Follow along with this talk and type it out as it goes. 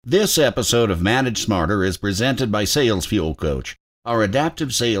This episode of Manage Smarter is presented by Sales Fuel Coach, our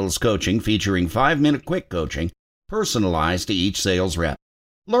adaptive sales coaching featuring 5-minute quick coaching personalized to each sales rep.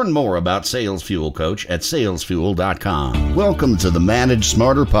 Learn more about Sales Fuel Coach at salesfuel.com. Welcome to the Manage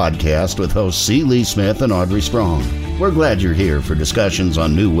Smarter podcast with hosts C. Lee Smith and Audrey Strong. We're glad you're here for discussions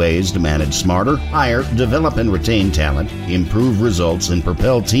on new ways to manage smarter, hire, develop and retain talent, improve results, and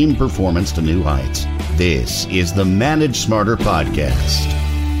propel team performance to new heights. This is the Manage Smarter podcast.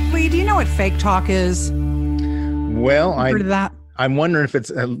 Lee, do you know what fake talk is? Well, Heard of that? I'm wondering if it's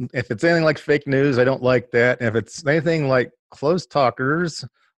anything like fake news. I don't like that. If it's anything like close talkers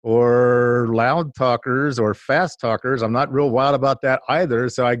or loud talkers or fast talkers, I'm not real wild about that either.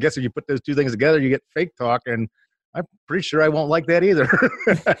 So I guess if you put those two things together, you get fake talk, and I'm pretty sure I won't like that either.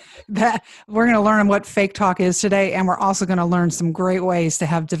 That we're going to learn what fake talk is today, and we're also going to learn some great ways to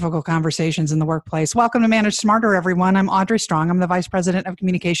have difficult conversations in the workplace. Welcome to Manage Smarter, everyone. I'm Audrey Strong. I'm the Vice President of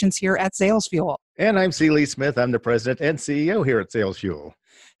Communications here at Sales Fuel. And I'm C. Lee Smith. I'm the President and CEO here at Sales Fuel.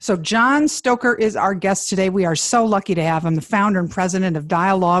 So John Stoker is our guest today. We are so lucky to have him, the founder and president of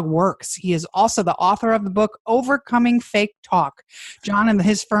Dialogue Works. He is also the author of the book, Overcoming Fake Talk. John and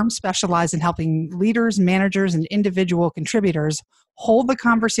his firm specialize in helping leaders, managers, and individual contributors hold the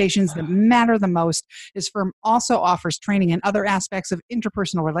conversations that matter the most. His firm also offers training in other aspects of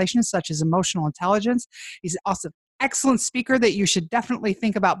interpersonal relations, such as emotional intelligence. He's also excellent speaker that you should definitely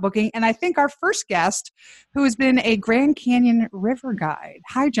think about booking. And I think our first guest, who has been a Grand Canyon River guide.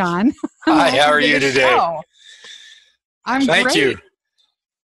 Hi, John. Hi, how are you today? I'm Thank great. you.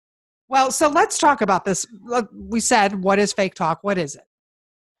 Well, so let's talk about this. We said, what is fake talk? What is it?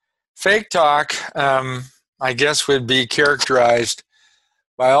 Fake talk, I guess, would be characterized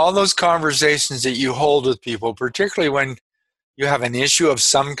by all those conversations that you hold with people, particularly when you have an issue of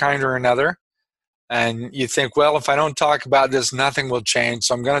some kind or another. And you think, well, if I don't talk about this, nothing will change,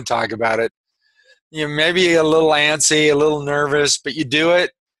 so I'm going to talk about it. You may be a little antsy, a little nervous, but you do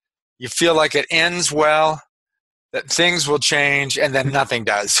it. You feel like it ends well, that things will change, and then nothing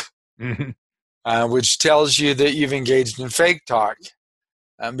does, which tells you that you've engaged in fake talk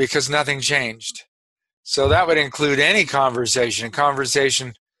because nothing changed. So that would include any conversation, a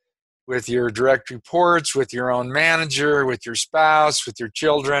conversation with your direct reports, with your own manager, with your spouse, with your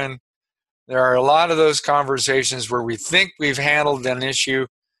children. There are a lot of those conversations where we think we've handled an issue,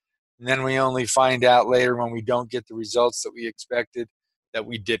 and then we only find out later when we don't get the results that we expected that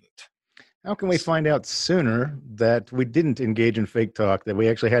we didn't. How can we find out sooner that we didn't engage in fake talk, that we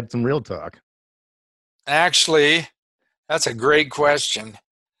actually had some real talk? Actually, that's a great question.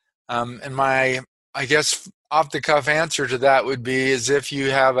 And my, I guess, off-the-cuff answer to that would be is if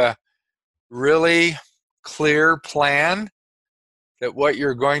you have a really clear plan that what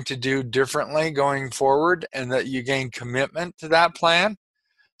you're going to do differently going forward and that you gain commitment to that plan.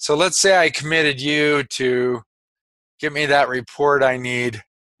 So let's say I committed you to give me that report I need.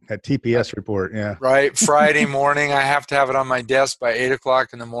 That TPS report, yeah. Right, Friday morning. I have to have it on my desk by 8 o'clock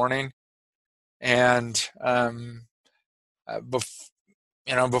in the morning. And,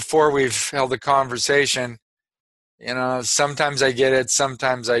 before we've held a conversation, sometimes I get it,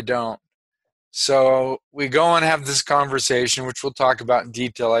 sometimes I don't. So we go and have this conversation, which we'll talk about in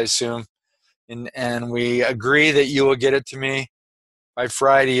detail, I assume, and we agree that you will get it to me by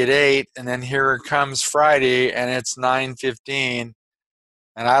Friday at 8, and then here it comes Friday, and it's 9:15,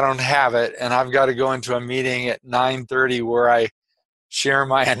 and I don't have it, and I've got to go into a meeting at 9:30 where I share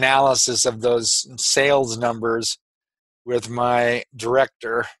my analysis of those sales numbers with my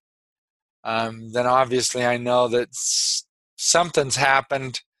director. Then obviously I know that something's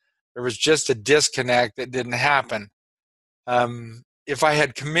happened. There was just a disconnect that didn't happen. If I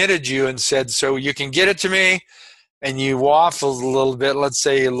had committed you and said, so you can get it to me, and you waffled a little bit, let's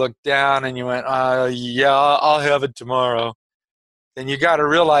say you looked down and you went, yeah, I'll have it tomorrow, then you got to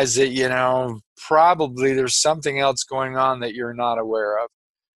realize that, probably there's something else going on that you're not aware of.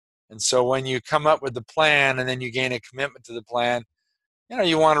 And so when you come up with the plan and then you gain a commitment to the plan,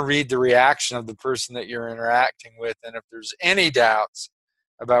 you want to read the reaction of the person that you're interacting with. And if there's any doubts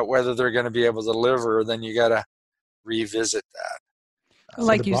about whether they're going to be able to deliver, then you got to revisit that.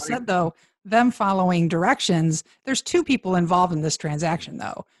 Like you said, though, them following directions, there's two people involved in this transaction,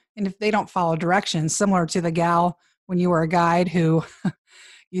 though. And if they don't follow directions, similar to the gal when you were a guide who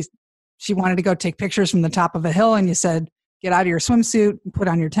she wanted to go take pictures from the top of a hill, and you said, get out of your swimsuit, put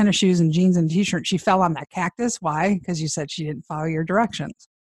on your tennis shoes and jeans and t-shirt. She fell on that cactus. Why? Because you said she didn't follow your directions.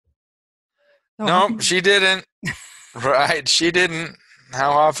 So no, she didn't. Right, she didn't.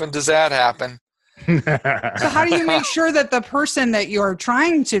 How often does that happen? So how do you make sure that the person that you're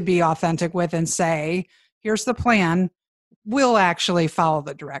trying to be authentic with and say, here's the plan, will actually follow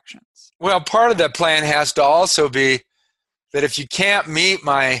the directions. Well, part of that plan has to also be that if you can't meet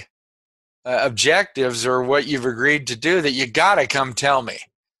my objectives or what you've agreed to do, that you got to come tell me.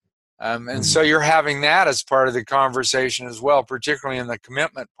 And so you're having that as part of the conversation as well, particularly in the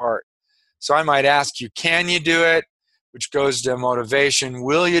commitment part. So I might ask you, can you do it? Which goes to motivation.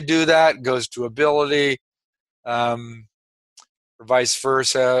 Will you do that? Goes to ability, or vice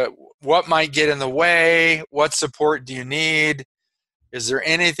versa. What might get in the way? What support do you need? Is there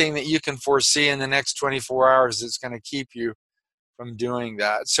anything that you can foresee in the next 24 hours that's going to keep you from doing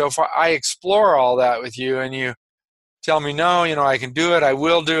that? So if I explore all that with you and you tell me, no, I can do it, I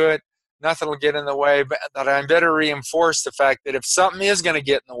will do it, nothing will get in the way, but that I better reinforce the fact that if something is going to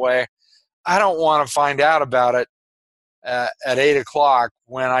get in the way, I don't want to find out about it at 8 o'clock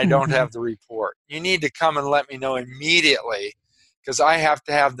when I don't have the report. You need to come and let me know immediately, because I have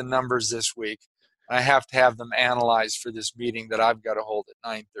to have the numbers this week. I have to have them analyzed for this meeting that I've got to hold at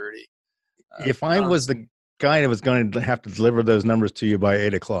 9:30. If I was the guy that was going to have to deliver those numbers to you by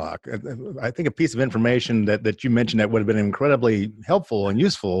 8 o'clock, I think a piece of information that you mentioned that would have been incredibly helpful and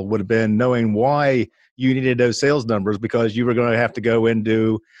useful would have been knowing why you needed those sales numbers, because you were going to have to go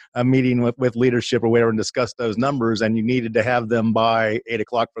into a meeting with leadership or whatever and discuss those numbers, and you needed to have them by 8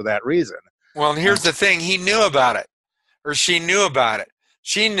 o'clock for that reason. Well, and here's the thing. He knew about it, or she knew about it.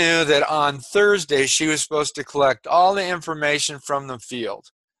 She knew that on Thursday she was supposed to collect all the information from the field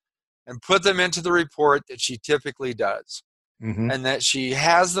and put them into the report that she typically does, and that she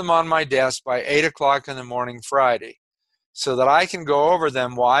has them on my desk by 8 o'clock in the morning Friday so that I can go over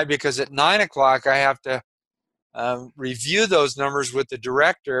them. Why? Because at 9 o'clock I have to review those numbers with the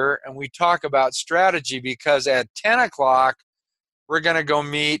director, and we talk about strategy, because at 10 o'clock we're going to go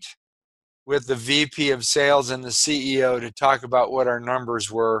meet with the VP of sales and the CEO to talk about what our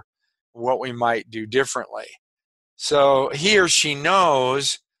numbers were, what we might do differently. So he or she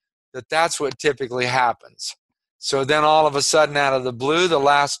knows that that's what typically happens. So then all of a sudden, out of the blue, the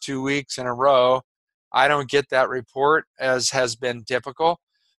last 2 weeks in a row, I don't get that report, as has been typical.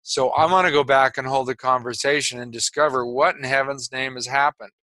 So I'm going to go back and hold a conversation and discover what in heaven's name has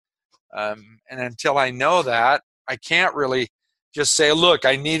happened. And until I know that, I can't really just say, look,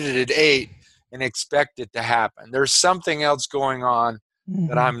 I need it at 8 and expect it to happen. There's something else going on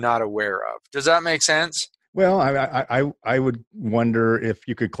that I'm not aware of. Does that make sense? Well, I would wonder if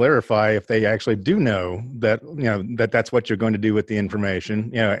you could clarify if they actually do know that, that's what you're going to do with the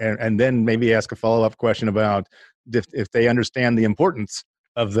information, and then maybe ask a follow-up question about if they understand the importance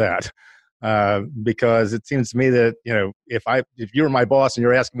of that. Because it seems to me that, if you were my boss and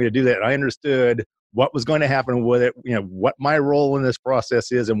you're asking me to do that, and I understood what was going to happen with it, what my role in this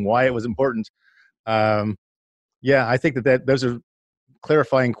process is and why it was important. I think that those are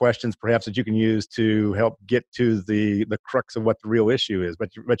clarifying questions perhaps that you can use to help get to the crux of what the real issue is. But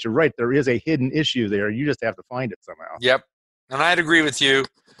you're right, there is a hidden issue there. You just have to find it somehow. Yep. And I'd agree with you.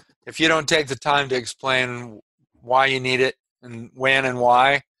 If you don't take the time to explain why you need it and when and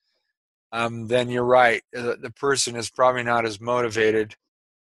why, then you're right. The person is probably not as motivated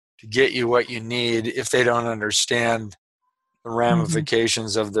to get you what you need if they don't understand the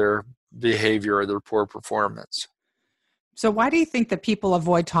ramifications of their behavior or their poor performance. So why do you think that people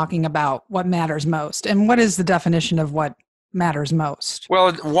avoid talking about what matters most? And what is the definition of what matters most?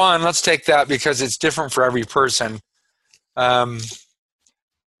 Well, one, let's take that because it's different for every person. What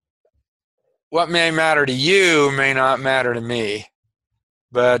may matter to you may not matter to me.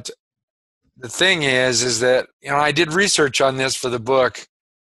 But the thing is that, I did research on this for the book,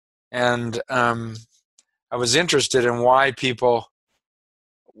 and I was interested in why people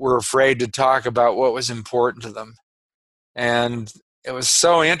were afraid to talk about what was important to them. And it was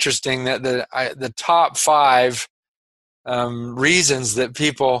so interesting that the top 5 reasons that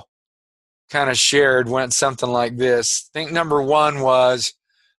people kind of shared went something like this. I think number 1 was,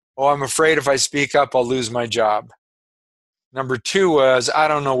 I'm afraid if I speak up, I'll lose my job. Number 2 was, I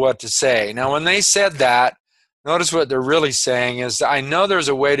don't know what to say. Now, when they said that, notice what they're really saying is, I know there's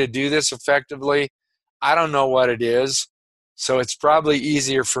a way to do this effectively. I don't know what it is. So it's probably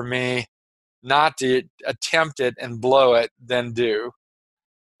easier for me not to attempt it and blow it than do.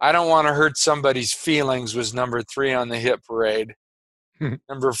 I don't want to hurt somebody's feelings was number 3 on the hit parade.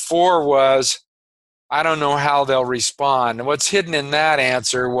 Number 4 was, I don't know how they'll respond. And what's hidden in that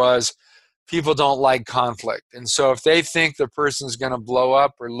answer was people don't like conflict. And so if they think the person's going to blow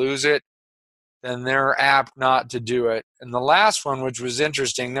up or lose it, then they're apt not to do it. And the last one, which was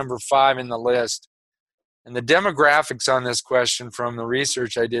interesting, number 5 in the list, and the demographics on this question from the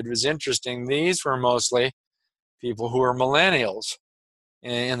research I did was interesting. These were mostly people who are millennials.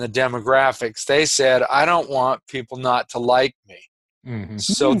 in the demographics. They said, I don't want people not to like me. Mm-hmm.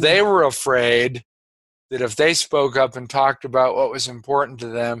 So they were afraid that if they spoke up and talked about what was important to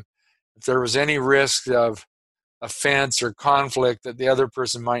them, if there was any risk of offense or conflict, that the other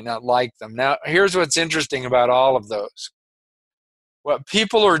person might not like them. Now, here's what's interesting about all of those. What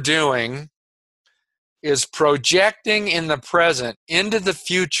people are doing is projecting in the present into the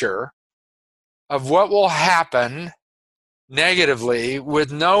future of what will happen negatively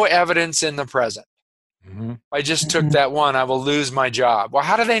with no evidence in the present. Mm-hmm. I just took that one, I will lose my job. Well,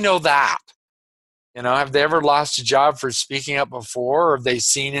 how do they know that? Have they ever lost a job for speaking up before? Or have they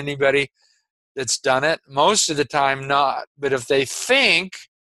seen anybody that's done it? Most of the time, not. But if they think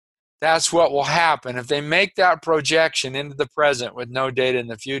that's what will happen, if they make that projection into the present with no data in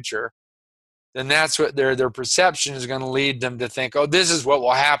the future, then that's what their perception is going to lead them to think, oh, this is what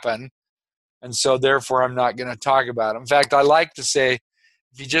will happen. And so therefore, I'm not going to talk about it. In fact, I like to say,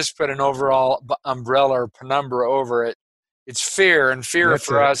 if you just put an overall umbrella or penumbra over it, it's fear. And fear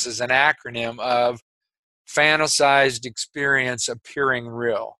for us is an acronym of fantasized experience appearing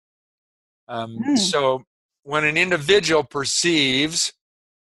real. So when an individual perceives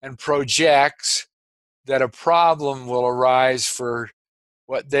and projects that a problem will arise for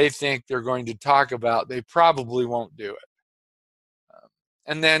what they think they're going to talk about, they probably won't do it.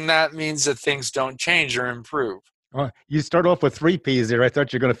 And then that means that things don't change or improve. Well, you start off with 3 P's there. I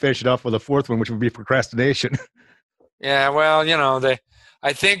thought you were going to finish it off with a 4th one, which would be procrastination. Yeah, well,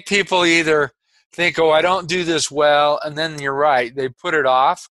 I think people either think, oh, I don't do this well, and then you're right, they put it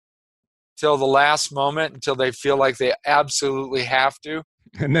off till the last moment, until they feel like they absolutely have to.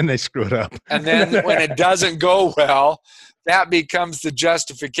 And then they screw it up. And then when it doesn't go well, that becomes the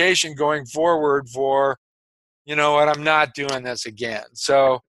justification going forward for, you know what, I'm not doing this again.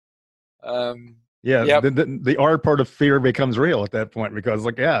 So, the R part of fear becomes real at that point, because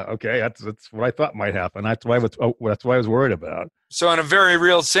that's what I thought might happen. That's why I was worried about. So in a very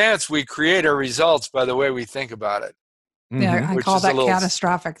real sense, we create our results by the way we think about it. Yeah, I call that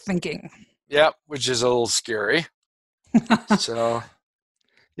catastrophic thinking. Yep, which is a little scary. So,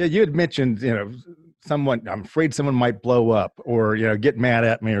 yeah, you had mentioned, I'm afraid someone might blow up or, get mad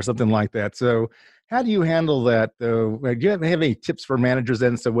at me or something like that. So how do you handle that, though? Do you have any tips for managers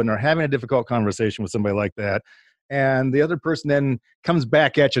then? So when they're having a difficult conversation with somebody like that, and the other person then comes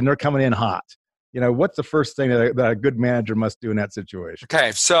back at you and they're coming in hot, what's the first thing that a good manager must do in that situation?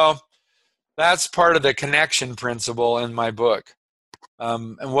 Okay, so that's part of the connection principle in my book.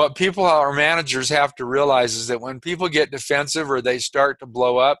 And what people or managers have to realize is that when people get defensive or they start to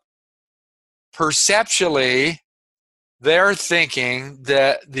blow up, perceptually, they're thinking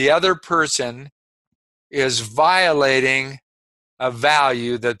that the other person is violating a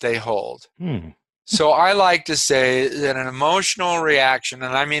value that they hold. So I like to say that an emotional reaction,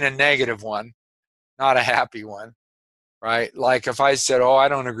 and I mean a negative one, not a happy one, right? Like if I said, oh, I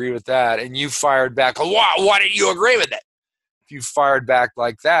don't agree with that, and you fired back, oh, why didn't you agree with it? If you fired back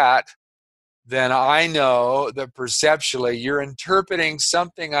like that, then I know that perceptually you're interpreting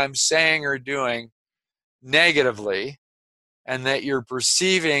something I'm saying or doing negatively, and that you're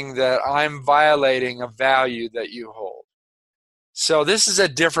perceiving that I'm violating a value that you hold. So this is a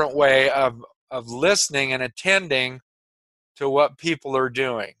different way of listening and attending to what people are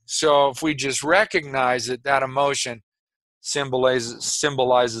doing. So if we just recognize that emotion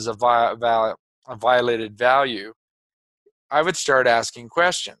symbolizes a violated value, I would start asking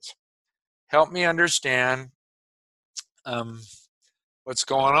questions. Help me understand what's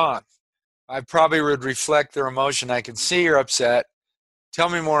going on. I probably would reflect their emotion. I can see you're upset. Tell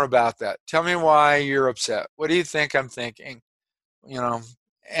me more about that. Tell me why you're upset. What do you think I'm thinking?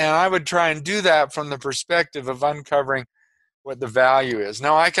 And I would try and do that from the perspective of uncovering what the value is.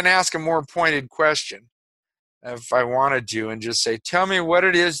 Now, I can ask a more pointed question if I wanted to and just say, tell me what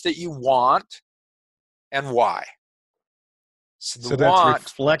it is that you want and why. So that's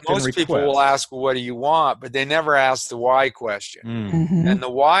reflect and request. Most people will ask, well, what do you want? But they never ask the why question. And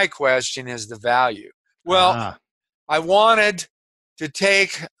the why question is the value. Well, I wanted to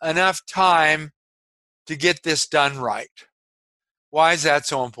take enough time to get this done right. Why is that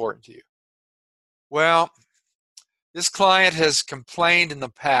so important to you? Well, this client has complained in the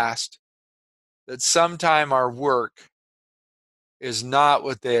past that sometime our work is not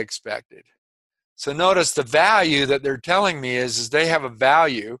what they expected. So notice the value that they're telling me is they have a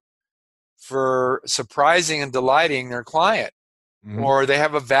value for surprising and delighting their client, or they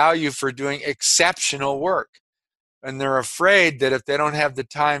have a value for doing exceptional work. And they're afraid that if they don't have the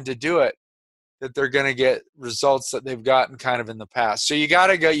time to do it, that they're going to get results that they've gotten kind of in the past. So you got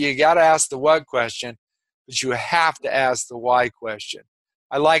to ask the what question, but you have to ask the why question.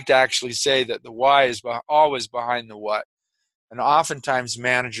 I like to actually say that the why is always behind the what. And oftentimes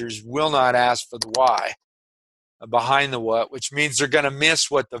managers will not ask for the why behind the what, which means they're going to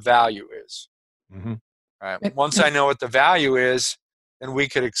miss what the value is. Mm-hmm. Right. Once I know what the value is, then we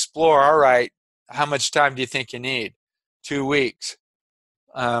could explore, all right, how much time do you think you need? 2 weeks.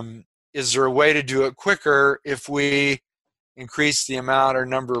 Is there a way to do it quicker if we increase the amount or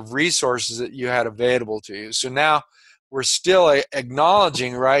number of resources that you had available to you? So now we're still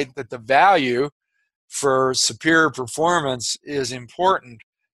acknowledging, right, that the value for superior performance is important,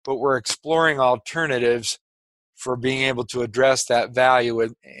 but we're exploring alternatives for being able to address that value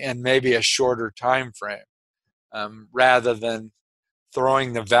in maybe a shorter time frame, rather than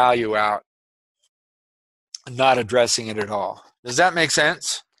throwing the value out and not addressing it at all. Does that make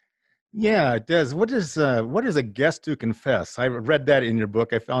sense? Yeah, it does. What is a guest to confess? I read that in your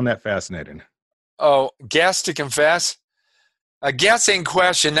book. I found that fascinating. Oh, guess to confess? A guessing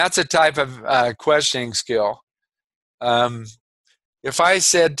question, that's a type of questioning skill. If I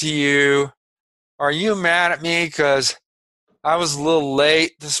said to you, are you mad at me because I was a little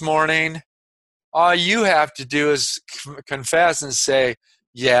late this morning? All you have to do is confess and say,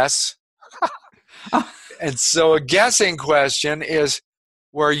 yes. And so a guessing question is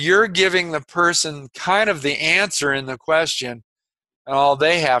where you're giving the person kind of the answer in the question, and all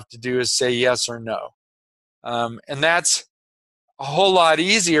they have to do is say yes or no. And that's a whole lot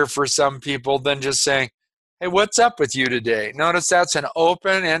easier for some people than just saying, hey, what's up with you today? Notice that's an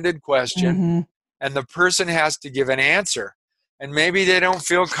open-ended question, Mm-hmm. and the person has to give an answer. And maybe they don't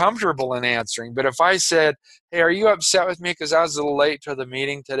feel comfortable in answering. But if I said, hey, are you upset with me because I was a little late to the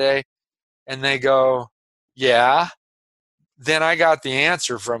meeting today? And they go, yeah, then I got the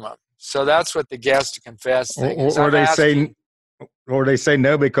answer from them. So that's what the guest to confess thing is. Or they say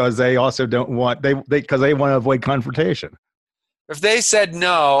no because they also don't want they because they want to avoid confrontation. If they said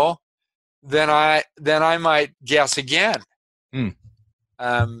no, then I might guess again,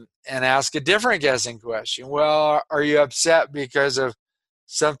 and ask a different guessing question. Well, are you upset because of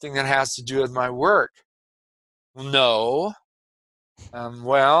something that has to do with my work? No.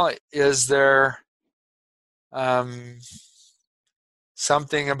 Well, is there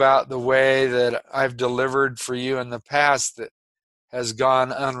something about the way that I've delivered for you in the past that has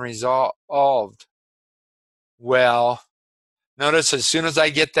gone unresolved? Well, notice as soon as I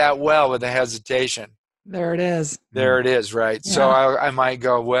get that well with a hesitation, There it is. there it is, right? Yeah. So I might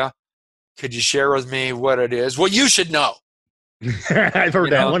go, well, could you share with me what it is? Well, you should know. I've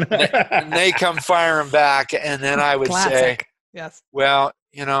heard that one. And they come firing back, and then I would say, Classic. Yes. well,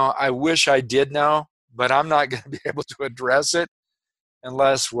 I wish I did know, but I'm not going to be able to address it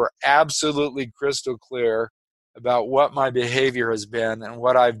unless we're absolutely crystal clear about what my behavior has been and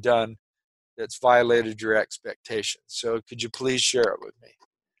what I've done that's violated your expectations. So could you please share it with me?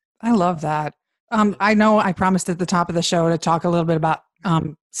 I love that. I know I promised at the top of the show to talk a little bit about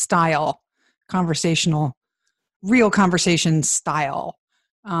style, real conversation style.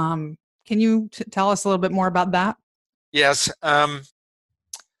 Can you tell us a little bit more about that? Yes.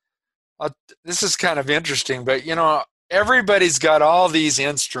 This is kind of interesting, but everybody's got all these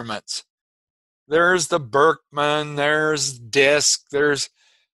instruments. There's the Berkman, there's DISC, there's,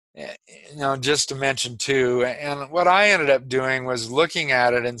 just to mention two. And what I ended up doing was looking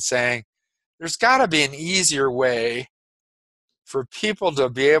at it and saying, there's got to be an easier way for people to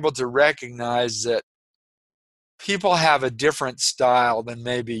be able to recognize that people have a different style than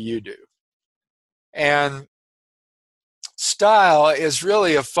maybe you do. And style is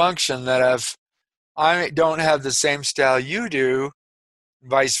really a function that if I don't have the same style you do,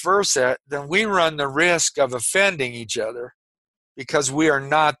 vice versa, then we run the risk of offending each other because we are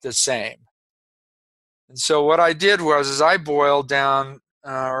not the same. And so what I did was I boiled down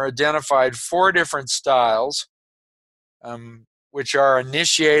or identified 4 different styles, which are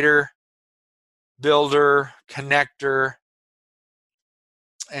initiator, builder, connector,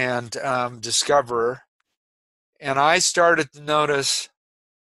 and discoverer. And I started to notice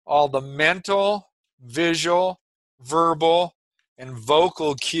all the mental, visual, verbal, and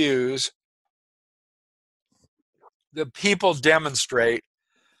vocal cues that people demonstrate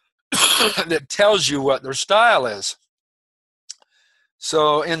that tells you what their style is.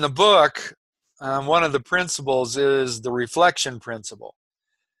 So in the book, one of the principles is the reflection principle.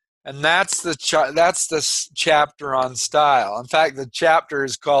 And that's the chapter on style. In fact, the chapter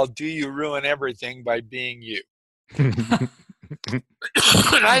is called Do You Ruin Everything by Being You? And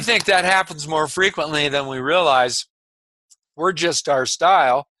I think that happens more frequently than we realize. We're just our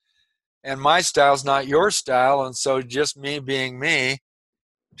style, and my style's not your style, and so just me being me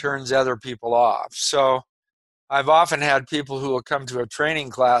turns other people off. So I've often had people who will come to a training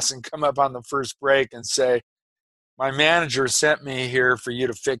class and come up on the first break and say, my manager sent me here for you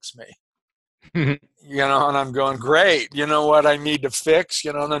to fix me. You know, and I'm going, great. You know what I need to fix?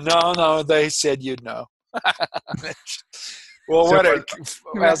 You know, no, they said you'd know. Well, So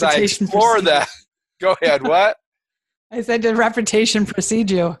as I explore that, go ahead. What? I said, did reputation precede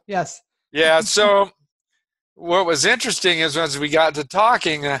you? Yes. Yeah. So what was interesting is as we got to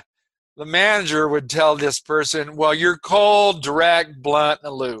talking, the manager would tell this person, well, you're cold, direct, blunt, and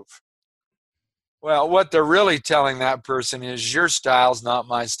aloof. Well, what they're really telling that person is your style's not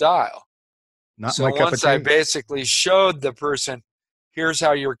my style. Not so my cup of once I tea. basically showed the person, here's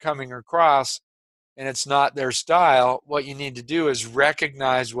how you're coming across, and it's not their style, what you need to do is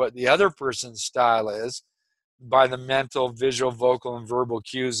recognize what the other person's style is by the mental, visual, vocal, and verbal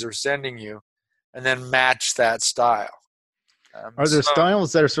cues they're sending you, and then match that style. Are there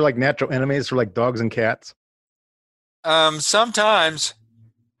styles that are sort of like natural enemies for like dogs and cats? Sometimes.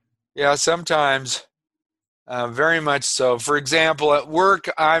 Yeah, sometimes. Very much so. For example, at work,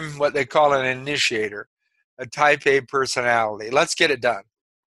 I'm what they call an initiator, a type A personality. Let's get it done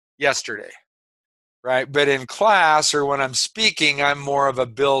yesterday, right? But in class or when I'm speaking, I'm more of a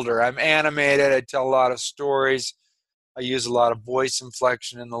builder. I'm animated. I tell a lot of stories. I use a lot of voice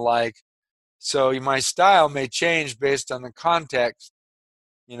inflection and the like. So my style may change based on the context,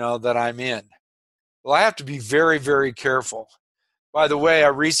 that I'm in. Well, I have to be very, very careful. By the way,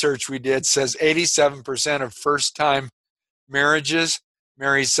 our research we did says 87% of first-time marriages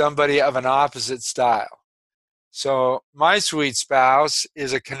marry somebody of an opposite style. So my sweet spouse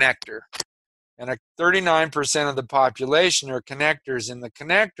is a connector, and 39% of the population are connectors, and the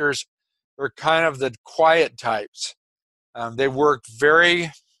connectors are kind of the quiet types. They work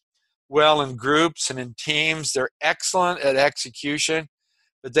very well in groups and in teams. They're excellent at execution,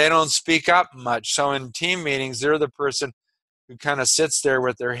 but they don't speak up much. So in team meetings, they're the person who kind of sits there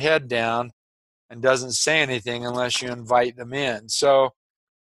with their head down and doesn't say anything unless you invite them in. So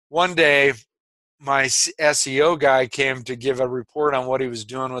one day, my SEO guy came to give a report on what he was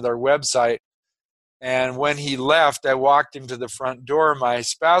doing with our website. And when he left, I walked him to the front door. My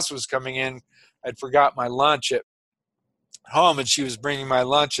spouse was coming in. I'd forgot my lunch at home, and she was bringing my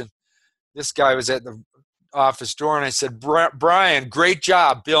lunch. And this guy was at the office door, and I said, Brian, great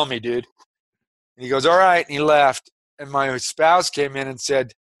job. Bill me, dude. And he goes, all right. And he left. And my spouse came in and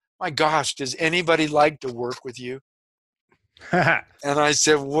said, my gosh, does anybody like to work with you? And I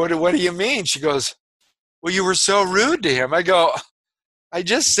said, what do you mean? She goes, well, you were so rude to him. I go, I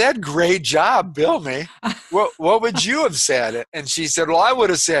just said, great job, bill me. What would you have said? And she said, well, I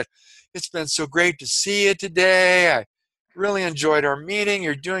would have said, it's been so great to see you today. I really enjoyed our meeting.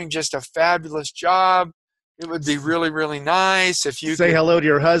 You're doing just a fabulous job. It would be really, really nice if you say hello to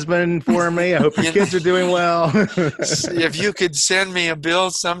your husband for me. I hope your kids are doing well. If you could send me a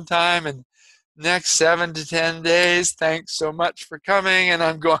bill sometime in next 7 to 10 days, thanks so much for coming. And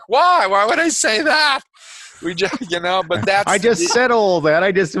I'm going, why? Why would I say that? We just, but that's. I just said all that.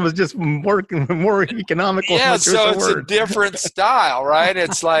 It was just more economical. Yeah, so it's a different style, right?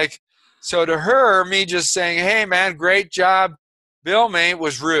 It's like, so to her, me just saying, hey, man, great job, bill me,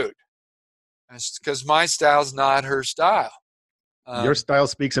 was rude. Because my style's not her style. Your style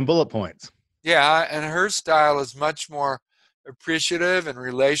speaks in bullet points. Yeah, and her style is much more appreciative and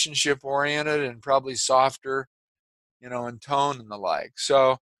relationship oriented and probably softer, in tone and the like.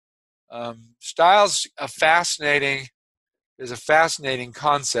 So style's a fascinating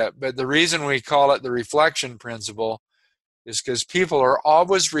concept, but the reason we call it the reflection principle is because people are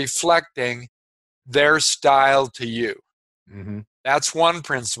always reflecting their style to you. Mm-hmm. That's one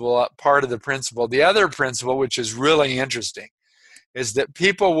principle, part of the principle. The other principle, which is really interesting, is that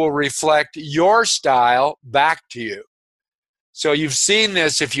people will reflect your style back to you. So you've seen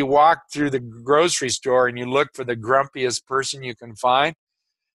this if you walk through the grocery store and you look for the grumpiest person you can find,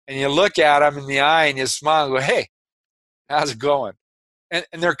 and you look at them in the eye and you smile and go, hey, how's it going? And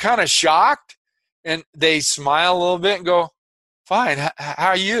they're kind of shocked, and they smile a little bit and go, fine, how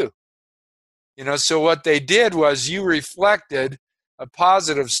are you? So what they did was you reflected a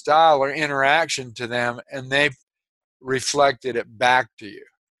positive style or interaction to them, and they reflected it back to you.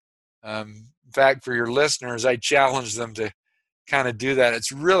 In fact, for your listeners, I challenge them to kind of do that.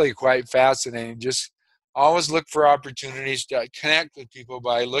 It's really quite fascinating. Just always look for opportunities to connect with people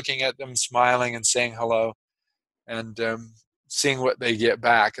by looking at them, smiling, and saying hello, and seeing what they get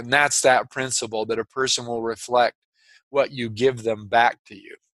back. And that's that principle, that a person will reflect what you give them back to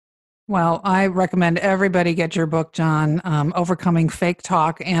you. Well, I recommend everybody get your book, John, Overcoming Fake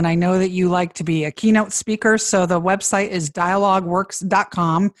Talk. And I know that you like to be a keynote speaker, so the website is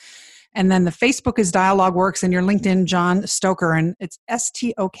dialogueworks.com. And then the Facebook is Dialogue Works, and your LinkedIn, John Stoker, and it's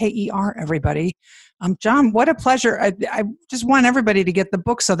Stoker, everybody. John, what a pleasure. I just want everybody to get the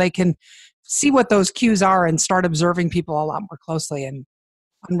book so they can see what those cues are and start observing people a lot more closely and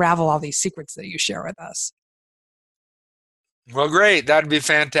unravel all these secrets that you share with us. Well, great. That'd be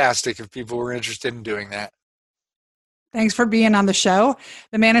fantastic if people were interested in doing that. Thanks for being on the show.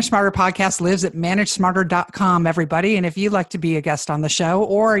 The Manage Smarter podcast lives at managesmarter.com, everybody. And if you'd like to be a guest on the show,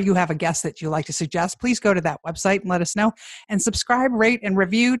 or you have a guest that you'd like to suggest, please go to that website and let us know. And subscribe, rate, and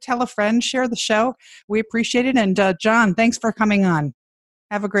review. Tell a friend, share the show. We appreciate it. And John, thanks for coming on.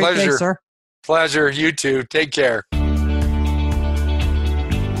 Have a great day, sir. Pleasure. You too. Take care.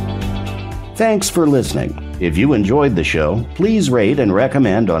 Thanks for listening. If you enjoyed the show, please rate and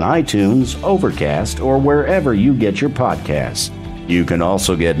recommend on iTunes, Overcast, or wherever you get your podcasts. You can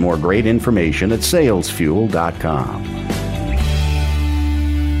also get more great information at salesfuel.com.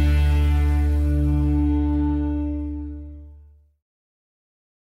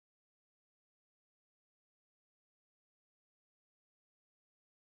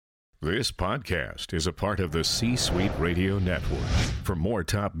 This podcast is a part of the C-Suite Radio Network. For more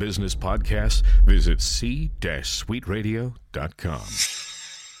top business podcasts, visit c-suiteradio.com.